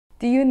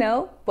Do you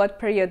know what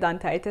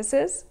periodontitis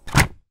is?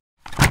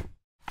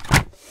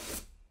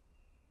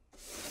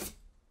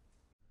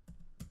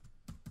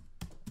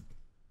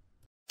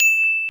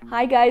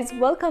 Hi guys,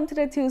 welcome to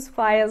the Tooth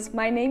Files.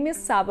 My name is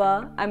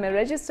Saba. I'm a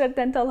registered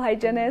dental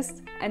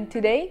hygienist, and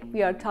today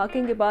we are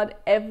talking about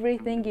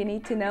everything you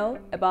need to know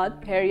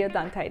about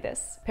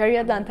periodontitis.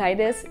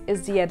 Periodontitis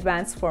is the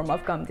advanced form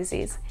of gum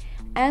disease,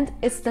 and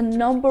it's the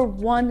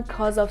 #1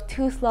 cause of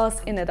tooth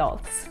loss in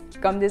adults.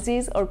 Gum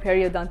disease or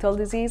periodontal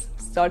disease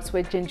starts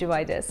with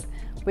gingivitis,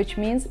 which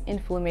means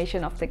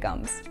inflammation of the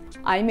gums.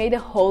 I made a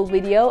whole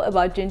video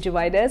about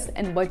gingivitis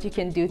and what you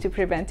can do to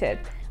prevent it.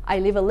 I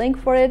leave a link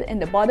for it in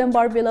the bottom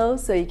bar below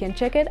so you can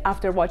check it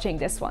after watching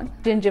this one.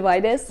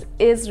 Gingivitis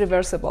is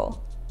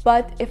reversible,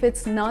 but if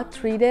it's not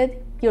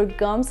treated, your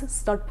gums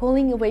start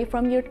pulling away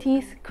from your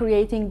teeth,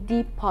 creating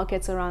deep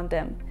pockets around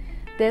them.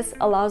 This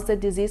allows the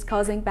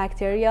disease-causing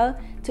bacteria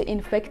to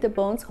infect the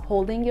bones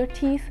holding your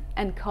teeth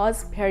and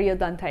cause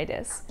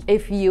periodontitis.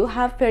 If you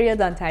have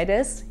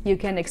periodontitis, you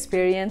can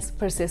experience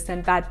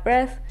persistent bad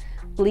breath,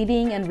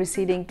 bleeding and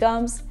receding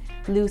gums,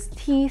 loose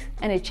teeth,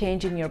 and a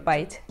change in your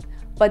bite.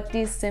 But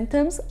these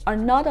symptoms are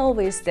not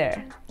always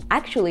there.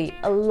 Actually,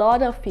 a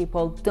lot of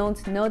people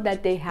don't know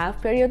that they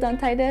have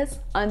periodontitis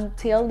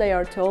until they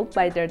are told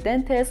by their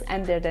dentist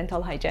and their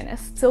dental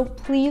hygienist. So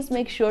please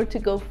make sure to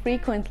go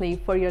frequently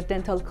for your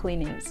dental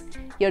cleanings.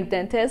 Your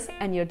dentist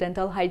and your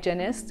dental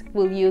hygienist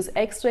will use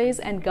x-rays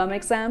and gum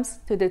exams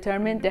to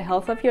determine the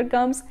health of your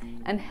gums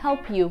and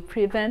help you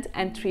prevent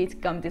and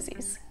treat gum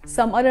disease.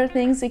 Some other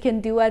things you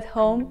can do at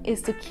home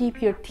is to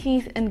keep your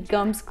teeth and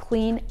gums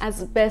clean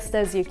as best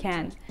as you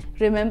can.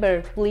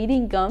 Remember,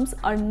 bleeding gums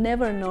are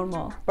never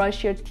normal.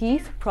 Brush your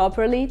teeth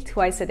properly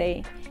twice a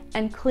day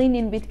and clean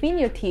in between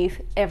your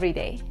teeth every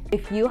day.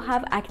 If you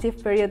have active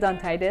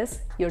periodontitis,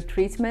 your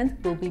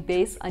treatment will be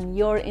based on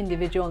your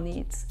individual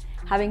needs.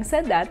 Having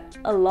said that,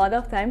 a lot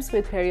of times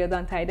with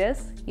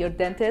periodontitis, your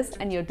dentist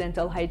and your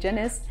dental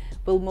hygienist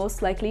will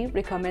most likely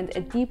recommend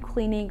a deep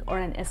cleaning or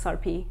an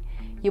SRP.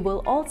 You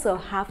will also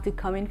have to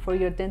come in for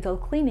your dental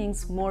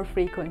cleanings more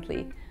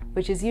frequently,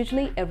 which is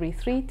usually every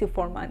 3 to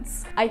 4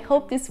 months. I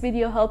hope this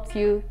video helped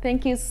you.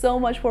 Thank you so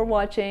much for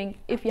watching.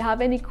 If you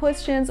have any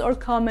questions or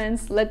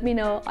comments, let me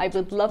know. I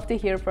would love to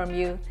hear from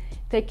you.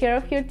 Take care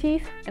of your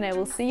teeth, and I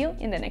will see you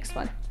in the next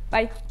one.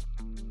 Bye.